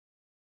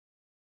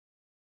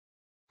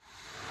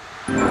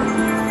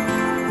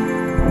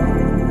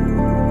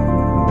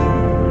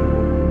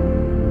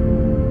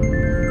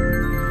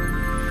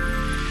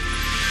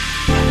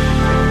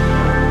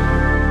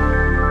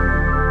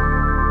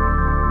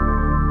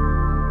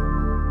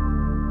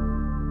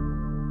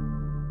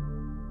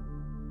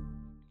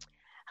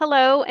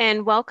Hello,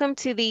 and welcome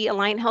to the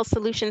Alliant Health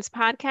Solutions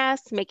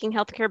podcast, Making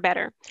Healthcare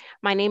Better.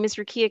 My name is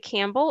Rukia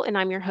Campbell, and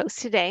I'm your host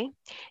today.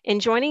 And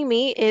joining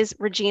me is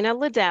Regina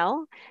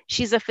Liddell.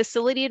 She's a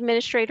facility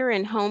administrator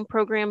and home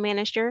program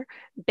manager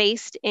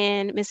based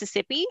in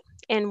Mississippi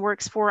and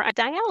works for a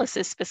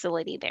dialysis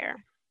facility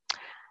there.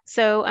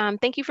 So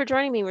thank you for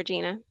joining me,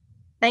 Regina.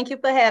 Thank you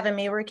for having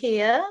me,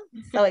 Rukia.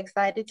 So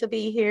excited to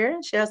be here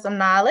and share some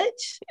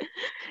knowledge.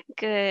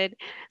 Good.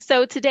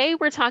 So today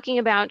we're talking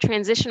about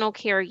transitional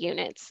care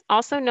units,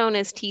 also known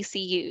as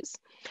TCUs.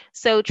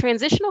 So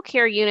transitional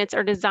care units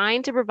are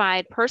designed to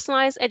provide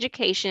personalized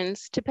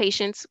educations to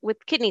patients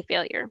with kidney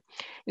failure.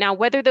 Now,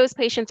 whether those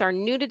patients are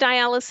new to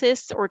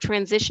dialysis or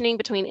transitioning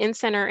between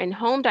in-center and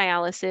home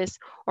dialysis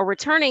or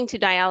returning to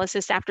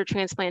dialysis after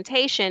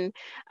transplantation,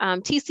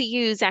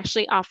 TCUs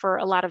actually offer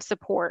a lot of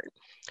support.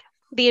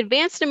 The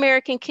Advanced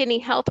American Kidney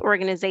Health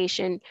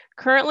Organization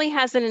currently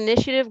has an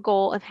initiative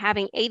goal of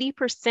having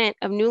 80%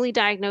 of newly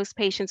diagnosed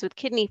patients with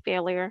kidney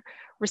failure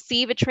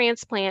receive a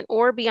transplant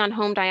or be on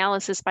home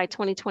dialysis by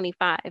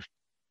 2025.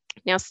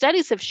 Now,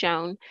 studies have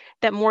shown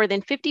that more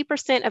than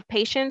 50% of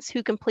patients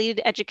who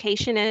completed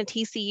education in a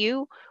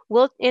TCU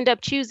will end up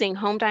choosing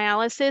home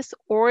dialysis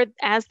or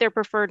as their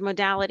preferred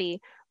modality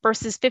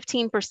versus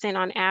 15%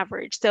 on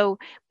average. So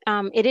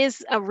it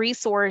is a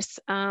resource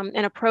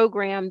and a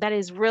program that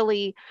is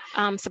really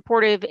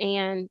supportive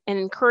and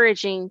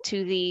encouraging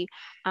to the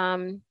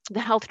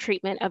health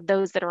treatment of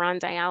those that are on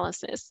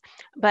dialysis.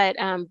 But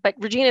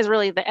Regina is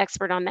really the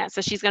expert on that, so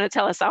she's going to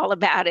tell us all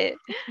about it.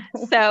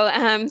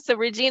 So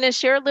Regina,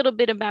 share a little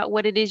bit about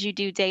what it is you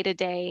do day to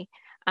day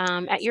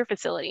at your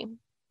facility.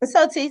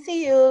 So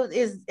TCU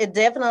is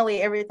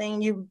definitely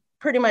everything you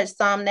pretty much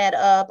sum that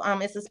up.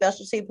 It's a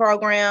specialty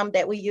program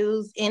that we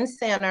use in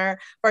center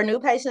for new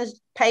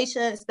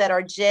patients that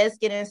are just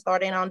getting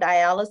started on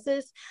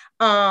dialysis.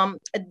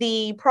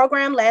 The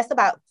program lasts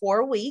about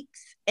 4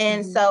 weeks.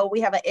 And so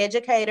we have an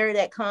educator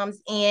that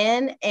comes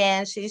in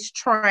and she's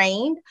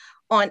trained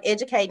on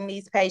educating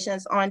these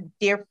patients on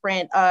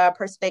different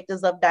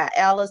perspectives of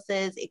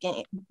dialysis. It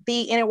can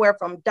be anywhere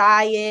from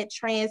diet,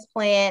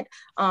 transplant,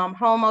 home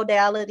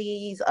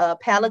modalities,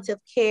 palliative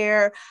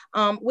care.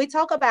 We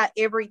talk about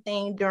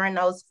everything during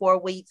those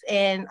 4 weeks,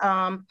 and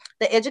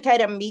the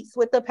educator meets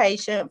with the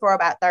patient for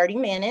about 30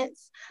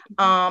 minutes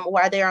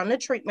while they're on the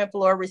treatment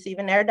floor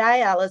receiving their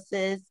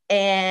dialysis.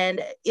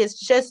 And it's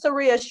just to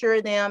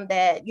reassure them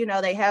that, you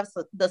know, they have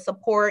the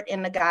support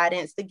and the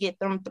guidance to get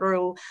them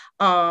through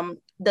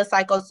the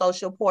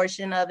psychosocial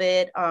portion of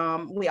it.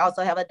 We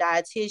also have a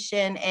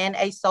dietitian and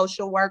a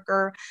social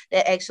worker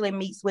that actually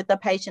meets with the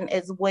patient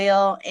as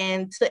well,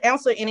 and to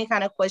answer any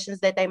kind of questions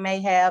that they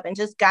may have and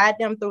just guide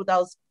them through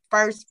those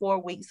first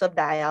 4 weeks of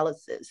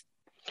dialysis.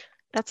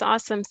 That's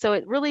awesome. So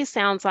it really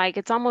sounds like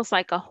it's almost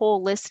like a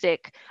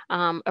holistic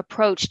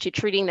approach to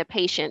treating the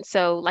patient.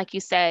 So like you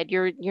said,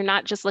 you're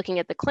not just looking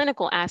at the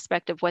clinical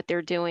aspect of what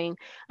they're doing,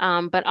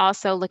 but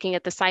also looking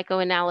at the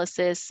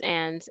psychoanalysis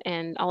and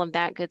all of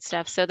that good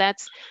stuff. So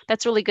that's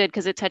really good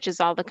because it touches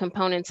all the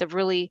components of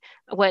really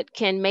what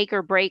can make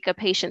or break a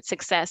patient's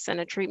success in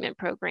a treatment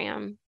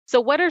program.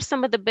 So what are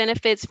some of the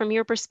benefits from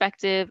your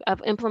perspective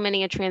of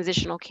implementing a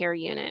transitional care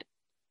unit?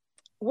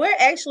 We're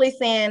actually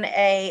seeing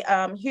a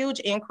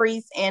huge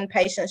increase in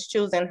patients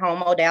choosing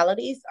home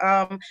modalities.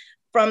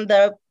 From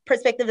the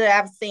perspective that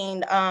I've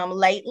seen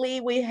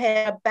lately, we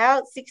have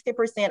about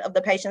 60% of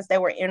the patients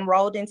that were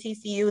enrolled in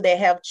TCU that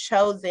have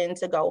chosen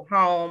to go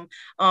home.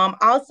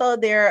 Also,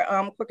 they're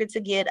quicker to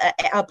get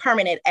a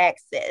permanent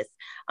access.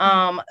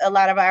 A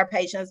lot of our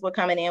patients were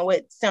coming in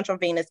with central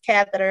venous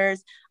catheters,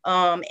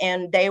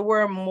 and they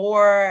were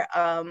more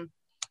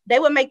they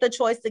would make the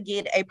choice to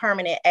get a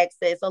permanent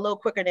access a little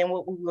quicker than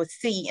what we would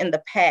see in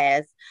the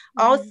past.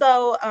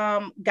 Also,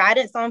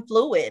 guidance on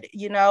fluid,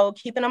 you know,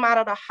 keeping them out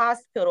of the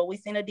hospital. We've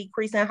seen a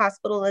decrease in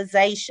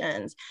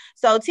hospitalizations.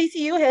 So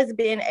TCU has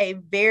been a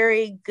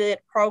very good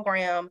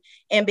program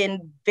and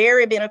been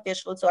very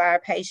beneficial to our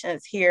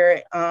patients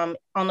here on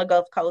the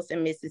Gulf Coast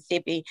in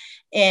Mississippi.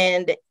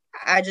 And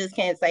I just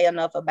can't say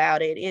enough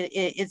about it.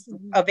 It's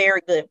a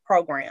very good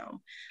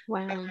program.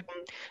 Wow.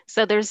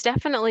 So there's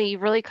definitely, you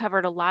really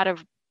covered a lot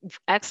of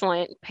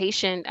excellent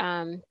patient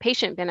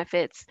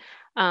benefits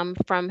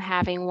from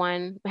having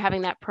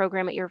that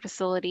program at your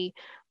facility.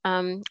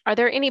 Are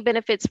there any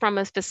benefits from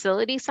a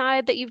facility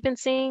side that you've been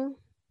seeing?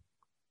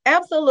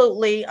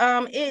 Absolutely.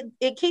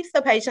 It keeps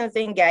the patients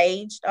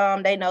engaged.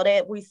 They know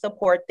that we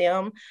support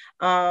them.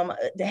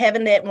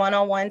 Having that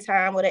one-on-one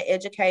time with an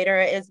educator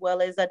as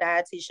well as a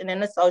dietitian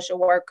and a social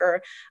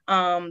worker,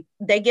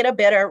 they get a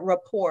better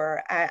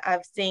rapport.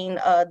 I've seen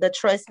the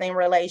trusting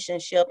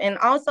relationship, and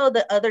also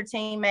the other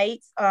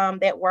teammates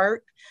that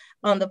work.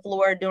 on the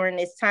floor during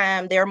this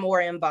time, they're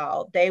more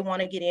involved. They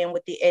want to get in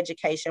with the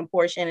education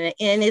portion,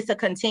 and it's a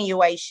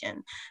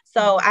continuation.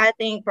 So I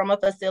think from a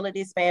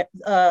facility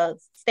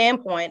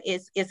standpoint,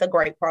 it's a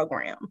great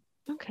program.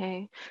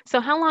 Okay. So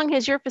how long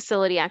has your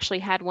facility actually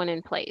had one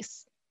in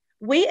place?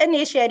 We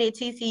initiated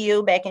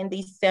TCU back in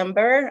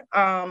December,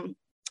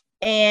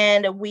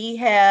 and we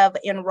have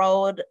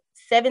enrolled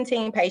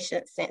 17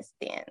 patients since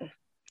then.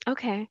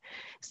 Okay.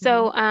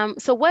 So,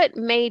 so what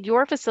made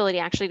your facility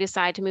actually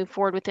decide to move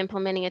forward with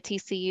implementing a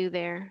TCU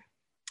there?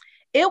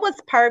 It was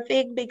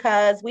perfect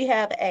because we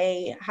have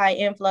a high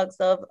influx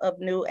of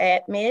new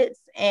admits,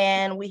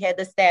 and we had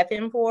the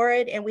staffing for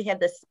it, and we had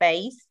the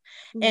space.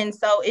 And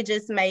so it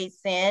just made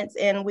sense.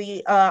 And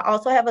we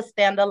also have a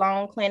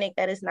standalone clinic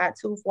that is not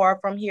too far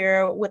from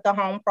here with the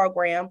home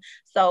program.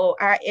 So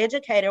our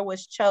educator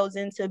was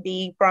chosen to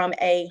be from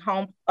a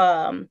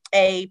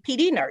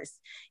PD nurse.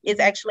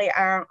 It's actually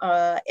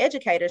our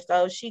educator.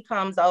 So she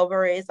comes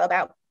over, it's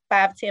about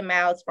 5-10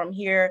 miles from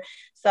here.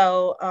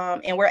 So,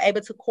 and we're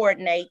able to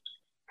coordinate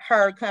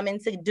her coming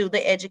to do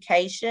the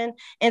education.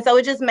 And so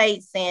it just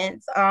made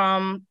sense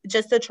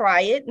just to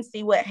try it and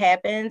see what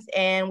happens.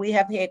 And we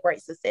have had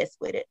great success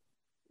with it.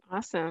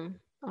 Awesome.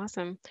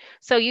 Awesome.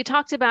 So you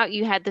talked about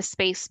you had the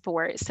space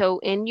for it. So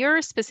in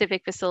your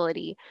specific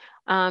facility,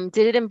 did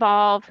it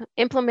involve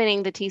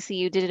implementing the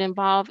TCU? Did it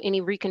involve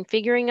any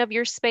reconfiguring of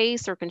your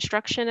space or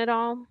construction at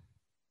all?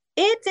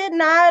 It did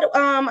not.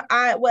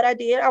 What I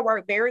did, I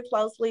worked very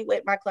closely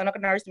with my clinical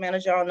nurse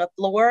manager on the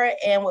floor,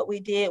 and what we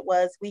did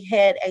was we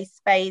had a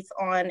space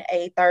on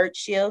a third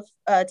shift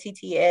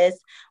TTS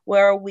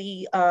where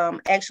we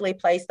actually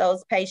placed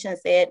those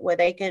patients at where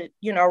they could,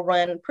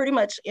 run pretty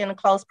much in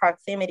close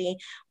proximity,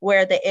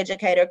 where the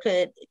educator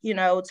could,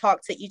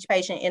 talk to each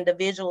patient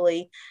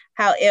individually.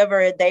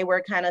 However, they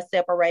were kind of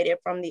separated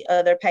from the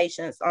other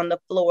patients on the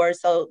floor,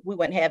 so we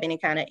wouldn't have any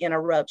kind of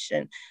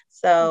interruption.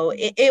 So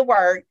it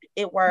worked.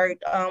 It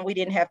worked. We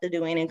didn't have to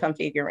do any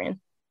configuring.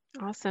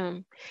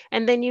 Awesome.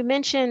 And then you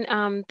mentioned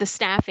the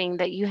staffing,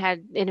 that you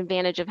had an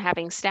advantage of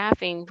having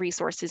staffing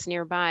resources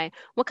nearby.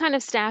 What kind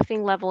of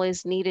staffing level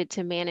is needed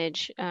to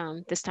manage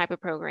this type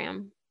of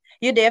program?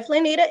 You definitely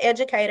need an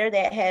educator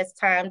that has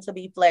time to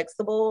be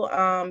flexible,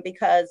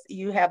 because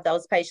you have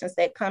those patients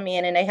that come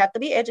in and they have to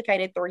be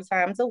educated 3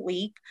 times a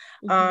week,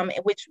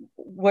 which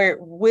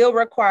will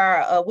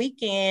require a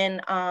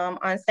weekend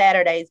on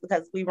Saturdays,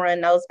 because we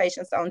run those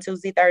patients on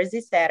Tuesday,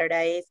 Thursday,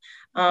 Saturdays.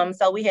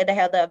 So we had to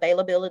have the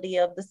availability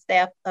of the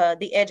staff,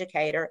 the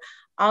educator.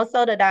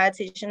 Also, the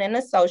dietitian and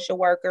the social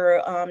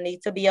worker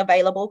need to be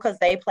available because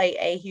they play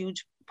a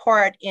huge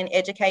part in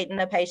educating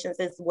the patients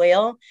as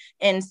well.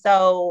 And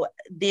so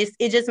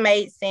it just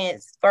made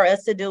sense for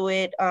us to do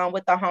it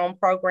with the home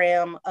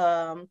program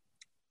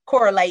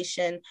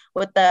correlation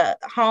with the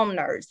home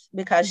nurse,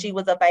 because she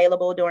was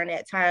available during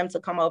that time to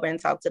come over and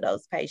talk to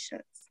those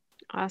patients.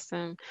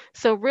 Awesome.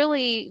 So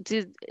really,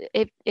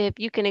 if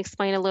you can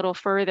explain a little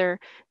further,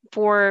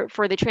 for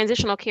the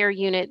transitional care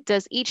unit,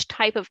 does each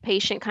type of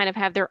patient kind of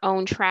have their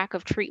own track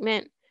of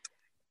treatment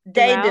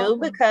They throughout? do,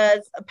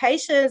 because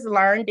patients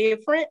learn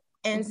different.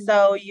 And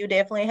so you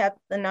definitely have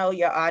to know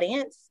your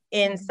audience.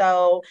 And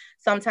so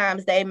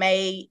sometimes they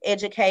may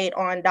educate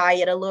on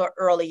diet a little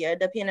earlier,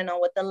 depending on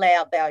what the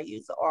lab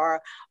values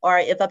are. Or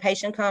if a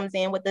patient comes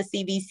in with the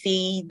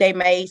CVC, they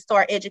may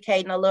start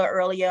educating a little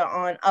earlier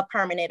on a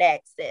permanent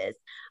access.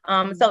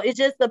 So it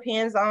just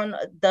depends on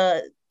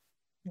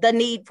the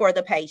need for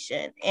the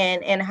patient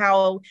and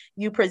how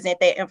you present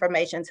that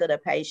information to the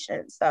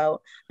patient. So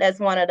that's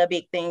one of the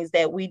big things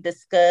that we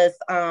discuss.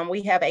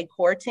 We have a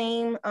core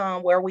team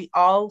where we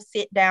all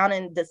sit down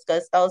and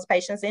discuss those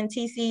patients in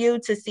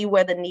TCU to see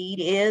where the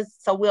need is,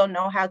 so we'll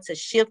know how to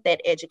shift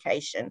that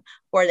education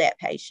for that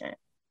patient.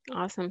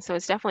 Awesome. So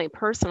it's definitely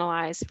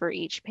personalized for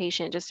each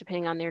patient, just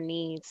depending on their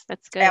needs.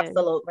 That's good.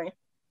 Absolutely.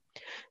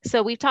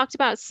 So we've talked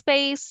about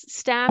space,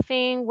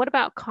 staffing. What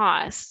about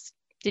costs?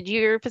 Did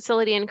your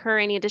facility incur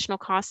any additional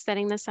costs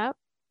setting this up?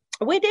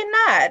 We did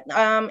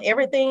not.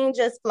 Everything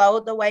just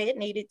flowed the way it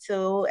needed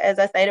to. As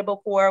I stated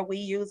before, we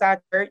use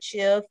our third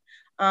shift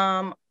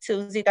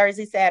Tuesday,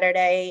 Thursday,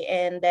 Saturday,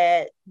 and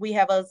that we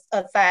have a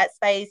side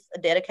space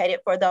dedicated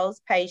for those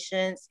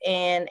patients.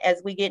 And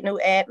as we get new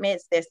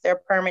admits, that's their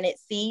permanent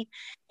seat.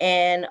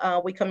 And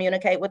we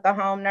communicate with the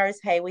home nurse,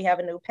 hey, we have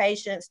a new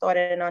patient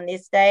starting on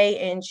this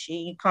day, and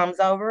she comes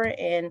over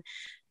and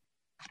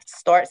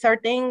starts her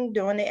thing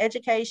doing the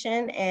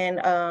education, and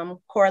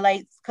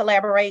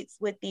collaborates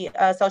with the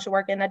social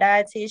worker and the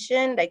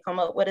dietitian. They come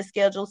up with a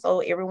schedule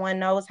so everyone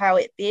knows how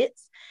it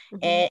fits,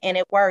 and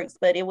it works.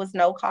 But it was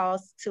no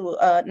cost to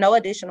no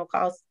additional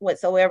cost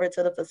whatsoever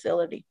to the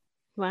facility.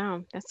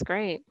 Wow, that's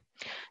great.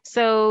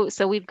 So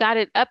we've got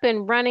it up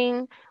and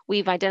running.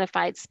 We've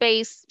identified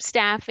space,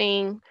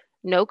 staffing,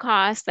 no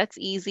cost. That's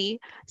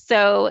easy.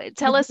 So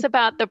tell us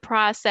about the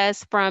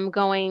process from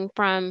going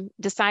from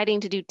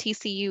deciding to do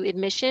TCU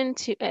admission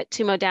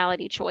to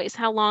modality choice.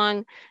 How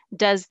long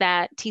does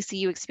that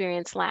TCU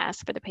experience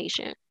last for the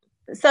patient?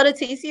 So the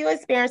TCU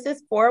experience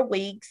is 4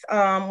 weeks.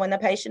 When the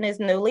patient is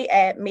newly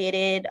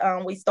admitted,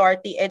 we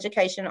start the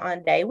education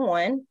on day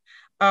one.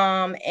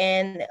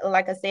 And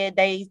like I said,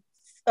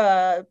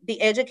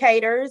 the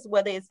educators,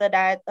 whether it's the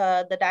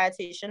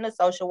dietitian, the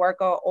social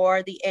worker,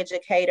 or the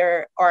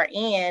educator are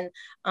in,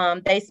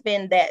 they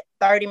spend that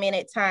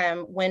 30-minute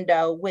time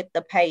window with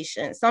the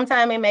patient.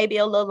 Sometimes it may be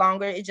a little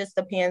longer. It just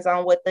depends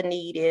on what the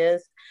need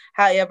is.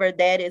 However,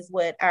 that is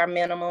what our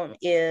minimum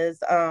is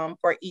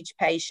for each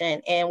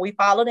patient. And we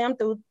follow them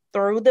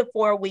through the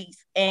 4 weeks.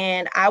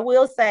 And I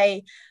will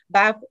say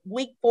by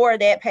week 4,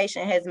 that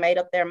patient has made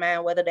up their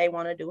mind whether they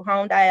want to do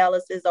home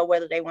dialysis or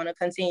whether they want to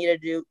continue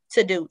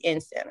to do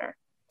in-center.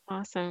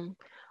 Awesome.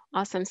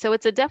 Awesome. So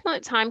it's a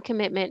definite time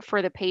commitment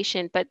for the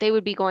patient, but they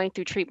would be going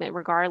through treatment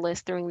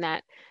regardless during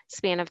that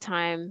span of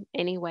time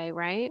anyway,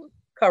 right?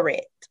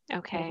 Correct.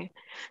 Okay.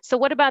 So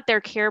what about their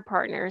care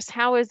partners?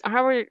 How are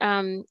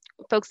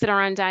folks that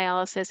are on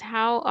dialysis,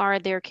 how are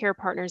their care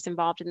partners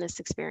involved in this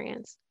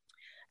experience?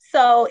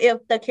 So if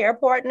they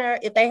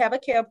have a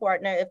care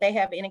partner, if they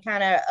have any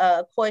kind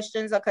of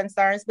questions or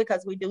concerns,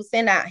 because we do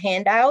send out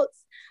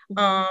handouts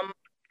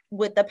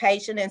with the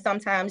patient, and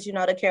sometimes,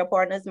 the care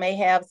partners may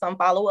have some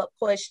follow-up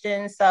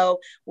questions. So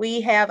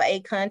we have a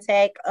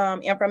contact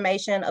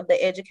information of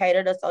the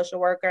educator, the social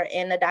worker,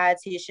 and the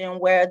dietitian,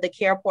 where the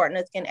care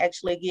partners can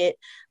actually get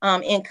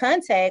in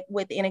contact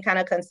with any kind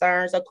of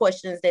concerns or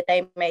questions that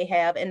they may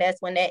have. And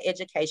that's when that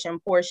education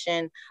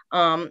portion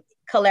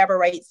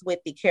collaborates with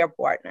the care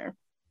partner.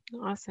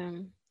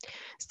 Awesome.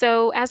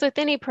 So as with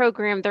any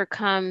program, there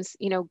comes,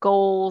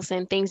 goals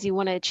and things you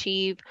want to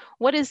achieve.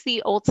 What is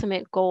the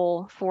ultimate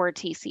goal for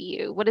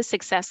TCU? What does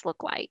success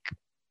look like?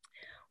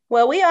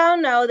 Well, we all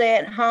know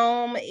that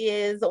home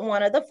is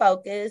one of the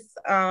focus.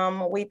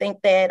 We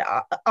think that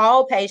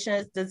all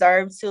patients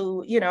deserve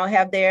to,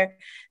 have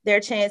their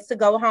chance to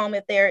go home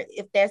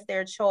if that's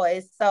their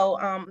choice.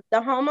 So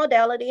the home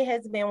modality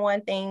has been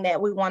one thing that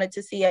we wanted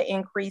to see an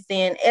increase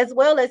in, as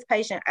well as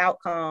patient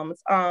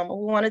outcomes. We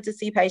wanted to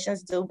see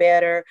patients do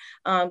better,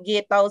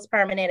 get those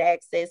permanent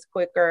access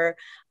quicker,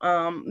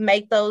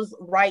 make those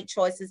right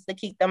choices to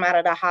keep them out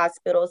of the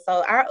hospital.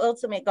 So our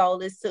ultimate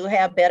goal is to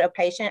have better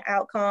patient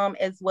outcome,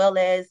 as well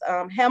as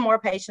have more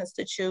patients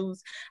to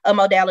choose a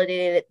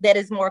modality that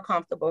is more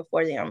comfortable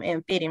for them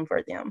and fitting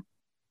for them.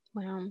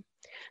 Wow.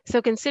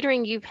 So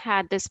considering you've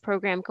had this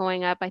program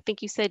going up, I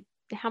think you said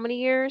how many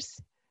years?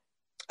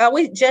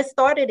 We just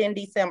started in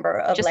December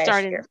of Just last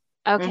started. year.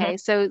 Okay,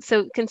 so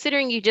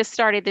considering you just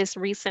started this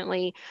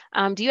recently,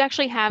 do you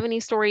actually have any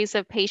stories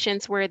of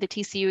patients where the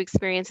TCU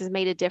experience has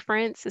made a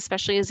difference,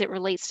 especially as it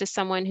relates to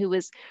someone who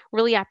was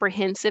really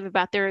apprehensive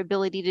about their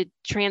ability to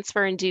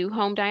transfer and do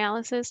home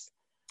dialysis?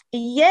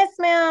 Yes,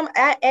 ma'am.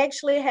 I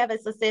actually have a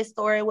success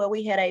story where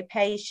we had a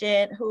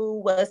patient who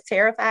was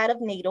terrified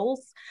of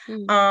needles.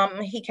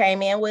 Mm. He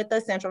came in with a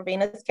central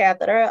venous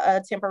catheter,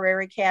 a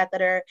temporary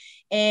catheter,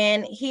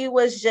 and he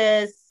was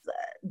just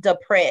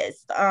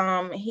depressed.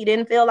 He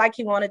didn't feel like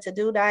he wanted to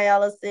do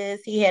dialysis.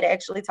 He had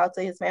actually talked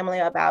to his family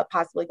about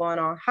possibly going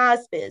on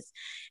hospice.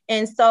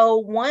 And so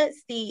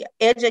once the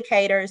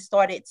educators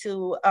started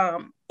to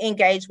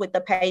engage with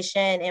the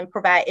patient and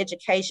provide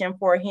education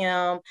for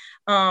him,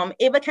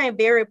 it became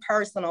very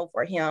personal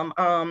for him.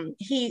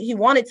 He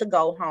wanted to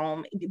go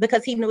home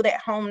because he knew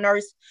that home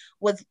nurse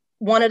was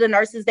one of the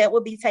nurses that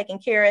would be taking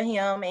care of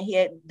him, and he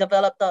had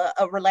developed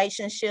a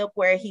relationship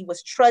where he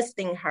was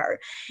trusting her.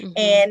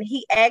 And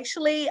he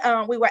actually,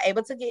 we were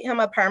able to get him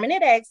a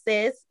permanent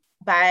access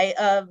via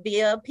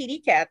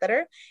PD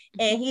catheter,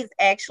 and he's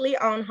actually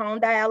on home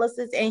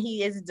dialysis, and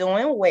he is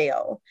doing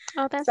well.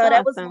 Oh, that's So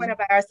that was one awesome. of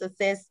our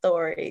success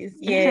stories.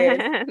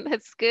 Yes.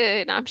 That's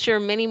good. I'm sure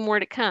many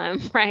more to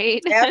come,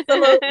 right?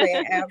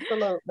 Absolutely,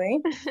 absolutely.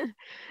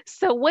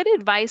 So, what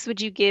advice would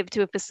you give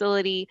to a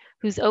facility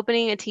who's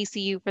opening a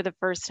TCU for the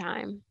first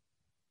time?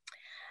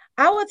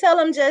 I would tell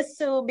them just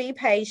to be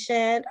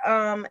patient,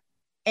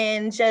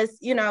 and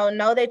just,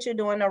 know that you're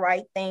doing the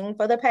right thing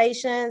for the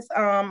patients.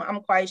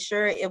 I'm quite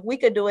sure if we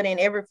could do it in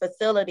every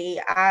facility,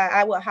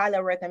 I would highly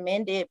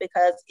recommend it,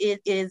 because it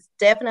is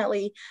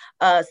definitely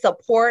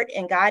support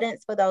and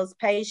guidance for those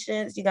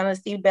patients. You're going to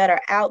see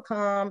better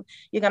outcome.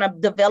 You're going to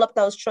develop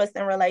those trust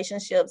and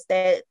relationships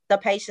that the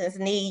patients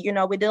need.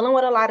 We're dealing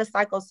with a lot of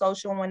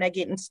psychosocial when they're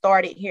getting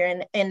started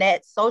here, and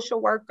that social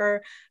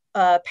worker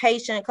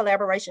patient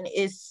collaboration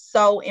is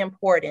so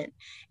important.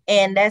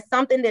 And that's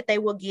something that they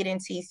will get in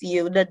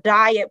TCU. The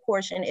diet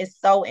portion is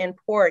so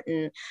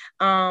important,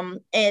 and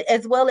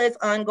as well as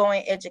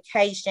ongoing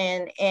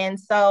education. And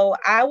so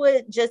I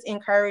would just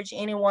encourage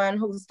anyone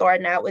who's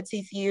starting out with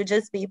TCU,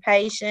 just be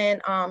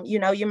patient.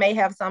 You may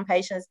have some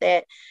patients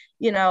that,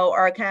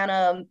 are kind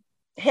of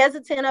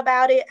hesitant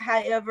about it.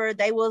 However,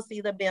 they will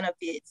see the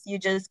benefits. You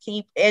just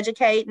keep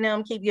educating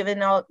them, keep giving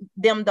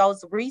them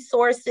those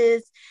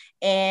resources,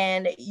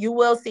 and you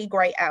will see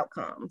great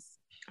outcomes.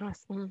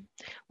 Awesome.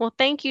 Well,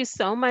 thank you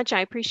so much.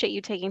 I appreciate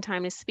you taking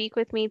time to speak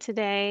with me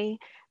today.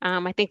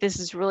 I think this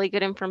is really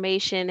good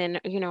information,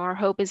 and our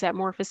hope is that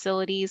more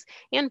facilities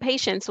and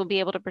patients will be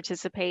able to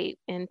participate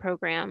in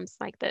programs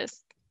like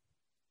this.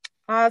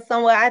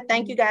 Awesome. Well, I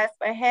thank you guys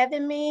for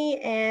having me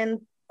and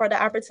for the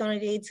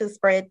opportunity to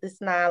spread this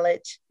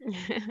knowledge.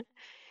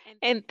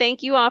 And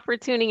thank you all for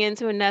tuning in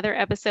to another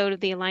episode of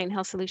the Aligned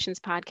Health Solutions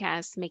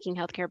podcast, Making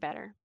Healthcare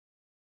Better.